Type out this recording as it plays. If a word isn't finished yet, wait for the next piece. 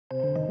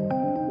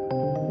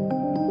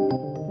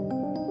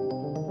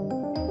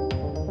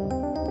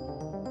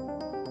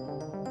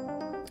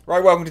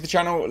Right, welcome to the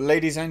channel,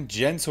 ladies and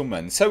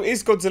gentlemen. So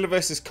is Godzilla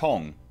vs.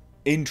 Kong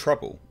in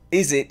trouble?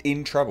 Is it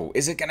in trouble?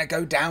 Is it going to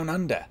go down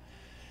under?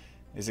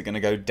 Is it going to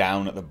go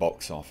down at the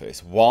box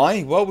office?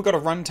 Why? Well, we've got a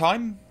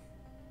runtime.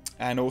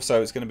 And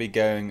also it's going to be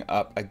going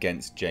up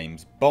against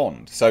James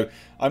Bond. So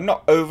I'm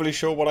not overly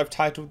sure what I've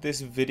titled this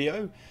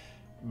video.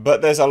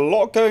 But there's a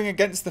lot going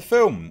against the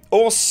film.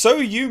 Or so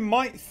you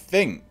might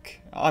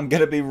think. I'm going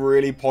to be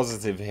really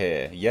positive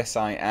here. Yes,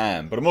 I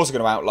am. But I'm also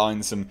going to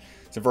outline some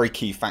very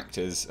key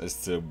factors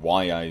as to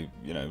why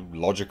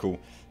logical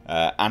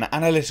and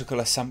analytical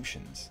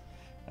assumptions,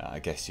 I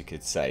guess you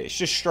could say. It's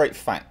just straight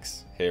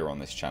facts here on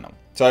this channel.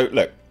 So,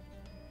 look,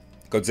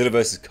 Godzilla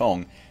vs.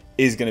 Kong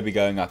is going to be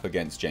going up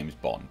against James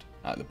Bond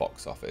at the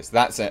box office.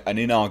 That's an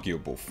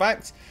inarguable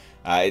fact.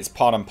 It's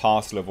part and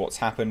parcel of what's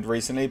happened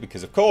recently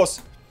because, of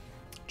course,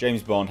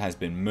 James Bond has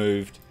been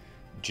moved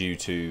due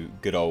to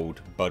good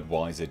old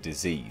Budweiser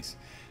disease.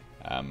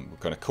 We're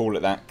going to call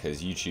it that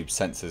because YouTube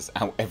censors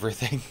out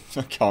everything.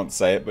 I can't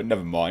say it, but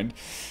never mind.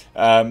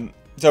 So,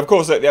 of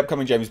course, the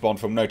upcoming James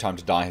Bond film, No Time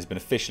to Die, has been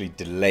officially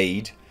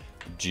delayed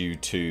due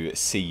to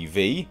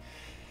CV.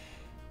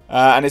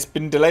 And it's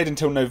been delayed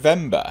until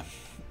November.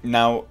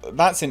 Now,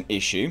 that's an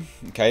issue.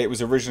 Okay, it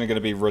was originally going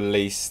to be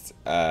released,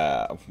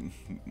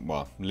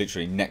 well,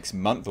 literally next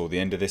month or the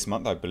end of this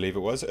month, I believe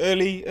it was.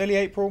 Early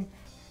April,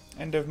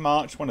 end of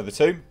March, one of the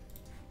two.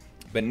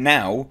 But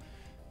now,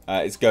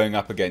 it's going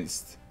up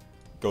against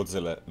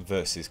Godzilla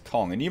vs.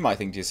 Kong. And you might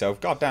think to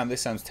yourself, God damn,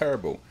 this sounds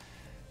terrible.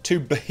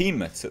 Two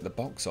behemoths at the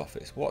box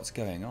office. What's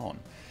going on?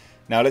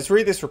 Now, let's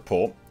read this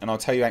report, and I'll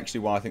tell you actually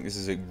why I think this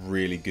is a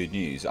really good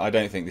news. I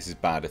don't think this is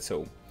bad at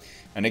all.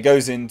 And it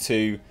goes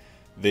into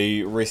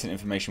the recent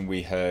information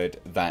we heard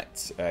that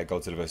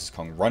Godzilla vs.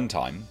 Kong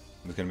runtime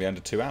was going to be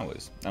under 2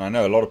 hours. And I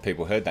know a lot of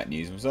people heard that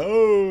news and was like,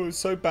 oh, it's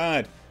so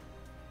bad.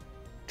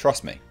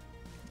 Trust me.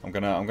 I'm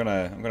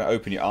gonna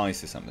open your eyes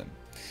to something.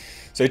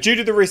 So, due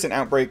to the recent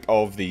outbreak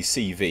of the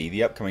CV,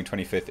 the upcoming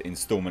 25th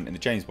installment in the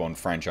James Bond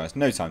franchise,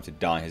 No Time to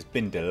Die, has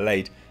been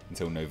delayed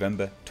until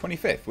November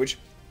 25th, which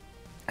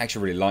I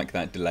actually really like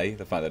that delay,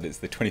 the fact that it's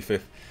the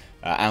 25th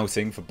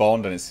outing for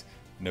Bond and it's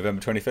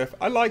November 25th.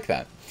 I like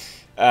that.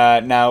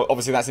 Now,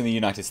 obviously, that's in the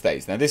United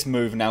States. Now, this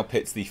move now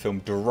pits the film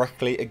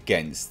directly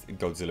against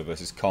Godzilla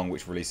vs. Kong,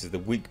 which releases the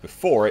week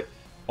before it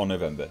on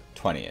November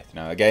 20th.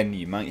 Now, again,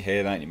 you might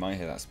hear that, you might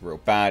hear that's real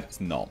bad. It's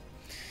not.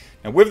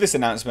 Now, with this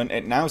announcement,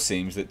 it now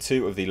seems that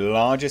two of the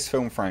largest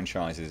film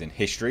franchises in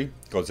history,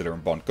 Godzilla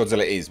and Bond,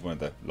 Godzilla is one of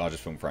the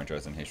largest film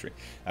franchises in history,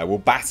 will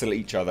battle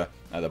each other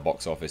at the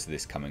box office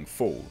this coming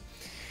fall.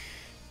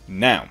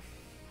 Now,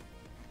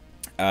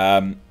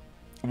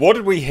 what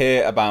did we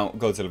hear about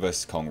Godzilla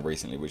vs. Kong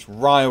recently, which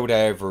riled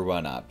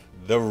everyone up?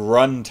 The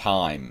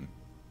runtime.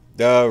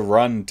 The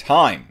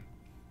runtime.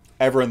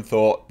 Everyone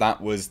thought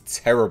that was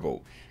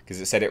terrible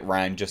because it said it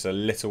ran just a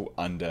little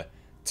under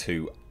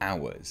 2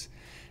 hours.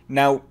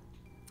 Now,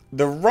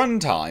 the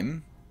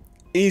runtime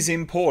is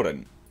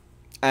important,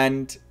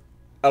 and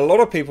a lot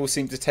of people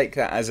seem to take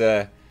that as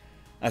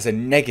a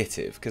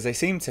negative because they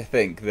seem to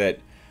think that,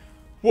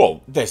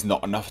 well, there's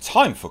not enough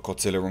time for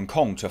Godzilla and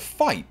Kong to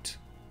fight.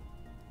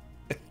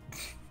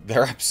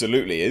 There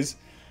absolutely is.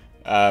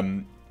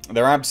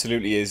 There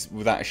absolutely is,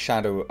 without a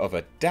shadow of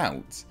a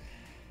doubt.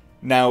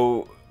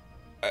 Now,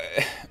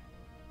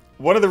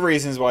 one of the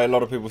reasons why a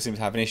lot of people seem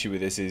to have an issue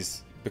with this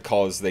is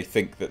because they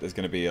think that there's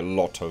going to be a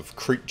lot of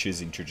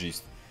creatures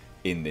introduced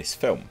in this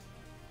film.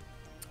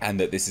 And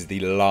that this is the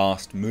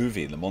last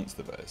movie in the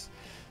Monsterverse.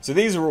 So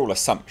these are all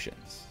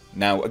assumptions.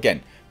 Now,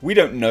 again, we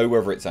don't know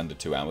whether it's under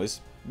 2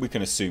 hours. We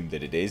can assume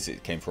that it is.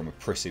 It came from a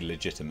pretty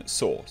legitimate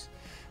source.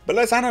 But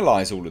let's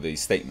analyse all of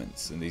these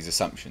statements and these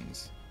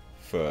assumptions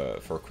for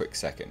a quick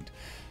second.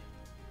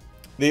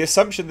 The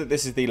assumption that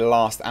this is the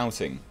last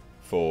outing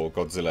for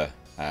Godzilla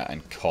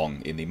and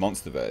Kong in the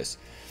Monsterverse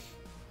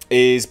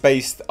is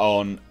based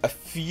on a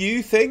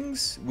few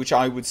things which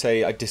I would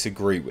say I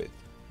disagree with.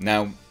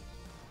 Now,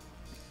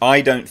 I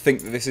don't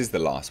think that this is the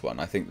last one.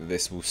 I think that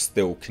this will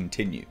still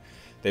continue.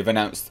 They've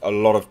announced a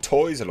lot of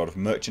toys, a lot of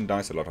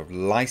merchandise, a lot of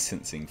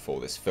licensing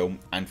for this film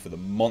and for the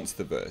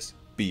Monsterverse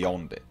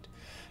beyond it.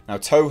 Now,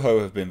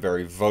 Toho have been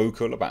very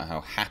vocal about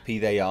how happy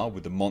they are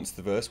with the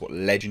Monsterverse, what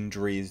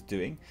Legendary is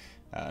doing,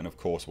 and of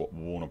course what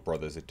Warner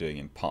Brothers are doing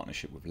in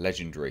partnership with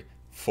Legendary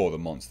for the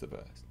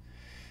Monsterverse.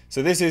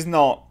 So this is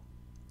not...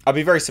 I'd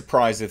be very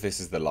surprised if this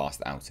is the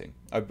last outing.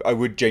 I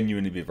would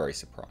genuinely be very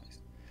surprised.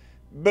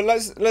 But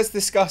let's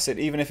discuss it,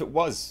 even if it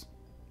was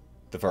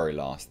the very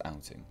last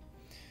outing.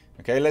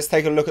 Okay, let's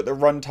take a look at the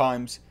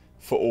runtimes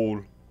for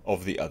all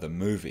of the other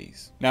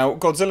movies. Now,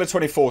 Godzilla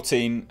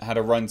 2014 had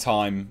a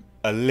runtime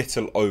a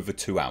little over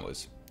 2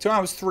 hours. 2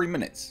 hours, 3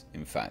 minutes,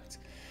 in fact.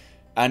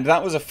 And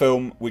that was a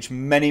film which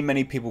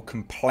many people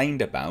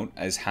complained about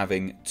as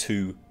having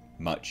too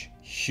much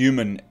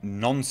human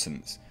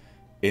nonsense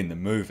in the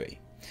movie.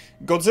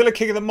 Godzilla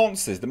King of the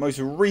Monsters, the most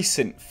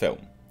recent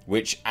film,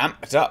 which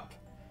amped up,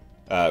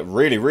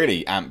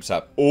 really amped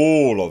up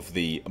all of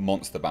the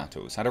monster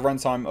battles, had a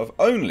runtime of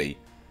only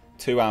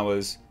 2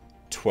 hours,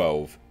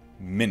 12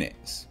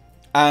 minutes.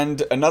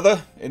 And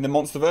another in the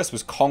Monsterverse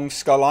was Kong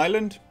Skull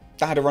Island.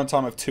 That had a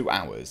runtime of 2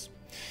 hours.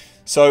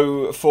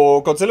 So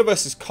for Godzilla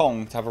vs.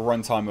 Kong to have a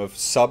runtime of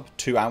sub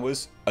 2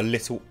 hours, a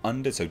little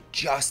under, so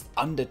just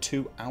under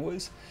 2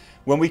 hours,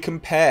 when we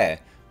compare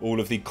all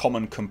of the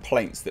common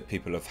complaints that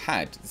people have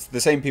had, it's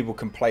the same people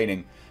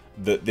complaining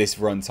that this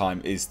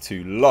runtime is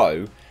too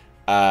low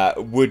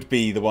would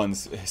be the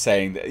ones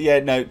saying that, yeah,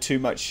 no, too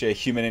much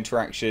human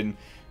interaction,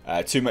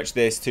 too much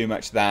this, too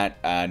much that,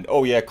 and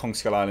oh yeah, Kong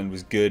Skull Island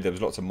was good, there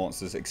was lots of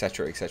monsters,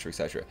 etc, etc,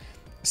 etc.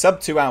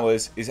 Sub 2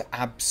 hours is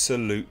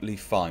absolutely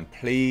fine.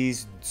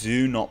 Please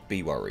do not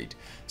be worried.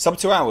 Sub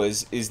 2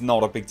 hours is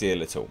not a big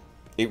deal at all.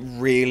 It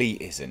really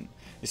isn't.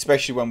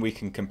 Especially when we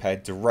can compare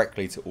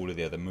directly to all of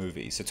the other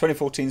movies. So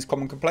 2014's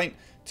common complaint,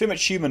 too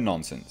much human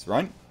nonsense,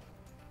 right?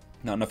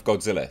 Not enough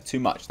Godzilla, too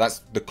much. That's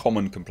the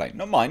common complaint.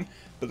 Not mine,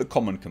 but the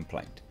common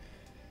complaint.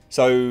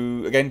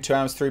 So again, 2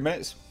 hours, 3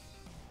 minutes?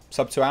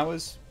 Sub 2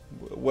 hours?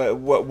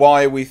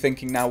 Why are we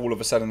thinking now all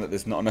of a sudden that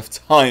there's not enough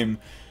time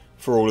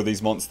for all of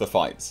these monster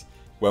fights?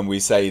 When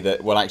we say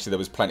that, well, actually there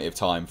was plenty of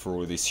time for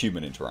all of this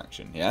human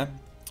interaction, yeah?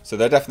 So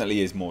there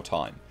definitely is more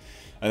time.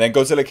 And then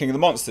Godzilla King of the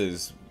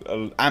Monsters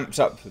amps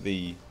up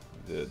the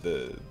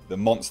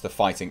monster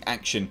fighting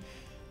action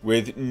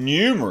with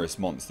numerous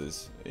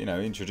monsters. You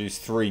know,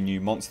 introduced 3 new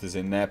monsters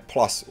in there,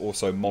 plus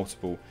also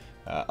multiple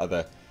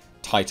other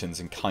titans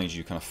and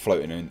kaiju kind of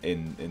floating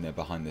in there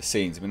behind the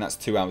scenes. I mean, that's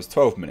 2 hours,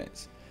 12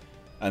 minutes.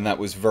 And that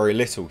was very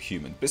little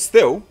human. But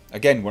still,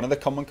 again, one of the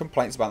common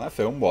complaints about that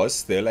film was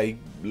still a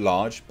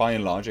large, by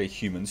and large, a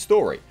human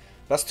story.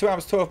 That's 2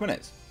 hours, 12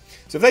 minutes.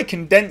 So if they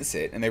condense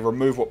it and they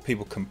remove what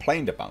people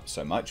complained about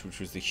so much,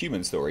 which was the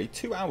human story,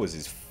 2 hours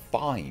is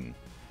fine.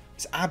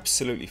 It's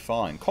absolutely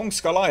fine. Kong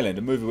Skull Island,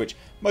 a movie which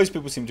most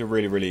people seem to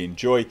really, really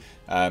enjoy.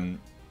 I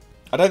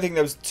don't think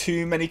there was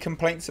too many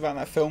complaints about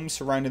that film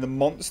surrounding the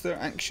monster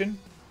action.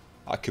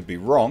 I could be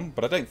wrong,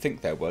 but I don't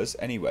think there was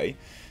anyway.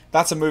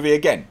 That's a movie,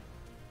 again,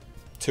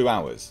 2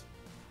 hours.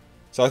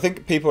 So I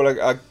think people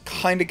are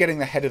kind of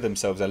getting ahead of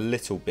themselves a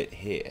little bit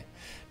here.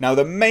 Now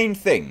the main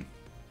thing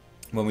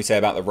when we say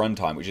about the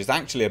runtime, which is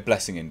actually a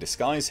blessing in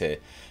disguise here,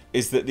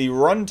 is that the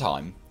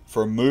runtime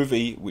for a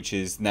movie which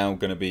is now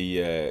going to be,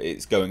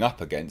 it's going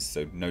up against,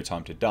 so No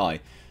Time to Die,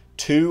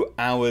 2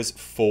 hours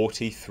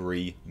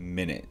 43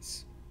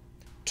 minutes.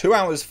 2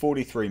 hours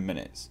 43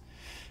 minutes.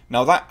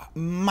 Now that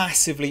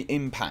massively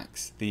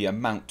impacts the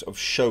amount of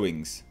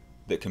showings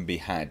that can be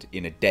had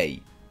in a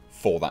day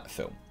for that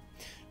film.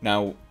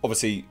 Now,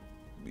 obviously,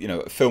 you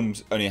know,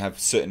 films only have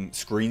certain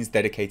screens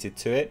dedicated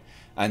to it,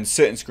 and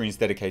certain screens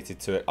dedicated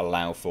to it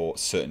allow for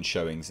certain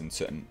showings and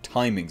certain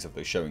timings of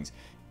those showings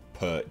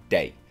per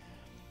day.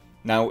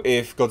 Now,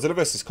 if Godzilla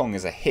vs. Kong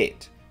is a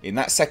hit, in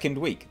that second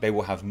week, they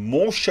will have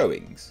more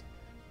showings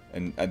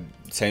and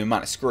same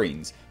amount of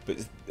screens,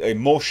 but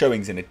more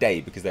showings in a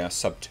day because they are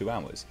sub 2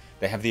 hours.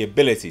 They have the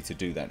ability to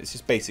do that. It's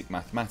just basic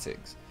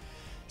mathematics.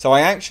 So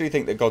I actually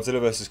think that Godzilla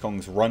vs.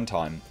 Kong's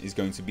runtime is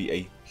going to be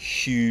a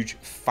huge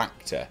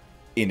factor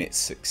in its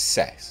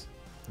success.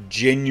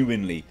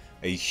 Genuinely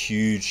a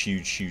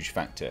huge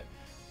factor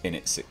in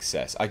its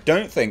success. I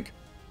don't think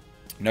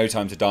No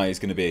Time to Die is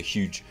going to be a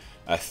huge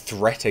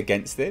threat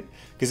against it,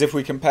 because if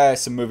we compare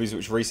some movies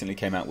which recently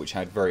came out which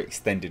had very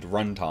extended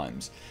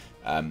runtimes,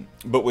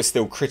 but were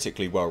still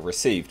critically well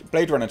received,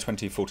 Blade Runner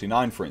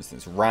 2049, for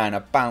instance, ran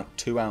about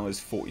 2 hours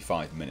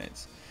 45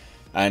 minutes.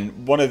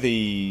 And one of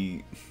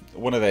the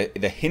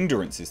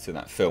hindrances to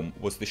that film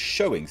was the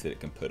showings that it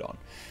can put on.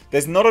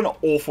 There's not an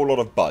awful lot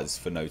of buzz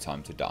for No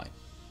Time to Die.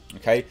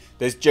 Okay,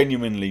 there's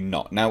genuinely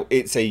not. Now,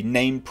 it's a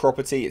named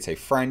property, it's a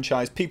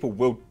franchise. People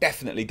will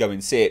definitely go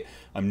and see it.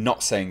 I'm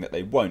not saying that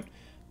they won't.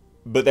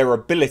 But their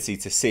ability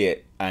to see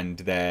it and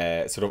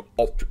their sort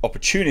of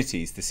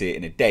opportunities to see it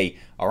in a day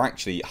are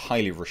actually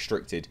highly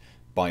restricted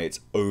by its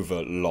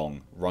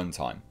over-long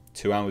runtime.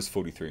 2 hours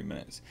 43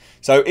 minutes.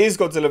 So is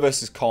Godzilla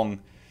vs.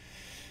 Kong,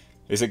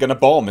 is it going to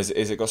bomb? Is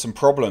it got some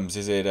problems?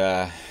 Is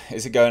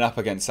it going up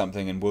against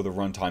something, and will the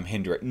runtime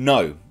hinder it?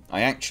 No,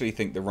 I actually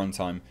think the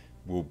runtime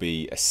will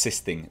be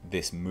assisting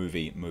this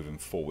movie moving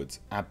forwards.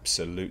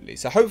 Absolutely.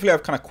 So hopefully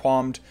I've kind of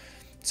calmed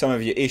some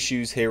of your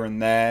issues here and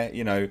there.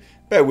 You know,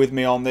 bear with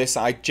me on this.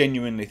 I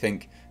genuinely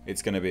think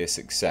it's going to be a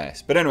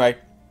success. But anyway,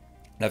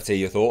 love to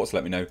hear your thoughts.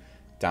 Let me know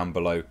down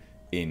below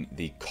in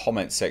the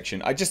comments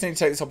section. I just need to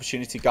take this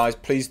opportunity, guys.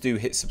 Please do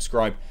hit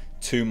subscribe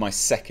to my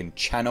second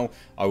channel.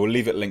 I will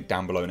leave it linked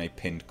down below in a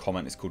pinned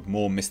comment. It's called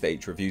More Mr.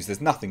 H Reviews.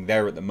 There's nothing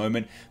there at the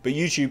moment, but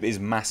YouTube is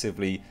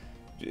massively,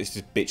 it's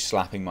just bitch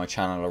slapping my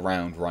channel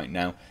around right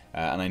now,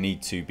 and I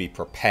need to be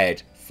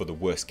prepared for the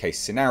worst case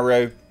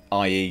scenario,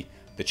 i.e.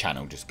 the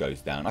channel just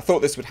goes down. I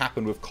thought this would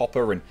happen with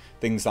Copper and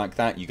things like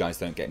that. You guys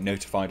don't get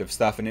notified of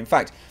stuff, and in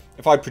fact,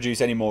 if I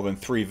produce any more than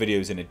 3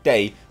 videos in a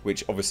day,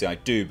 which obviously I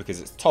do because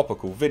it's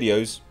topical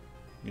videos,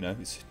 you know,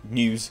 it's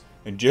news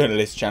and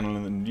journalist channel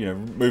and, you know,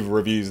 movie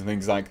reviews and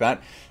things like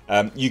that,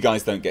 you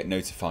guys don't get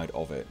notified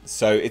of it.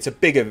 So it's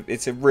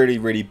a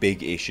really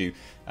big issue.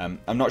 I'm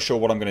not sure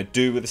what I'm going to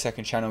do with the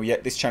second channel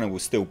yet. This channel will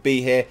still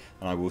be here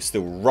and I will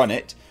still run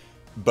it,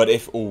 But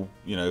if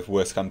if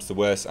worse comes to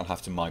worse, I'll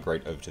have to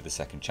migrate over to the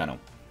second channel.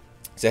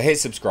 So hit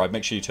subscribe.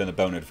 Make sure you turn the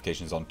bell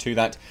notifications on to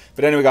that.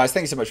 But anyway, guys,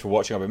 thanks so much for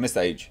watching. I've been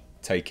Mr. H.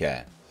 Take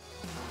care.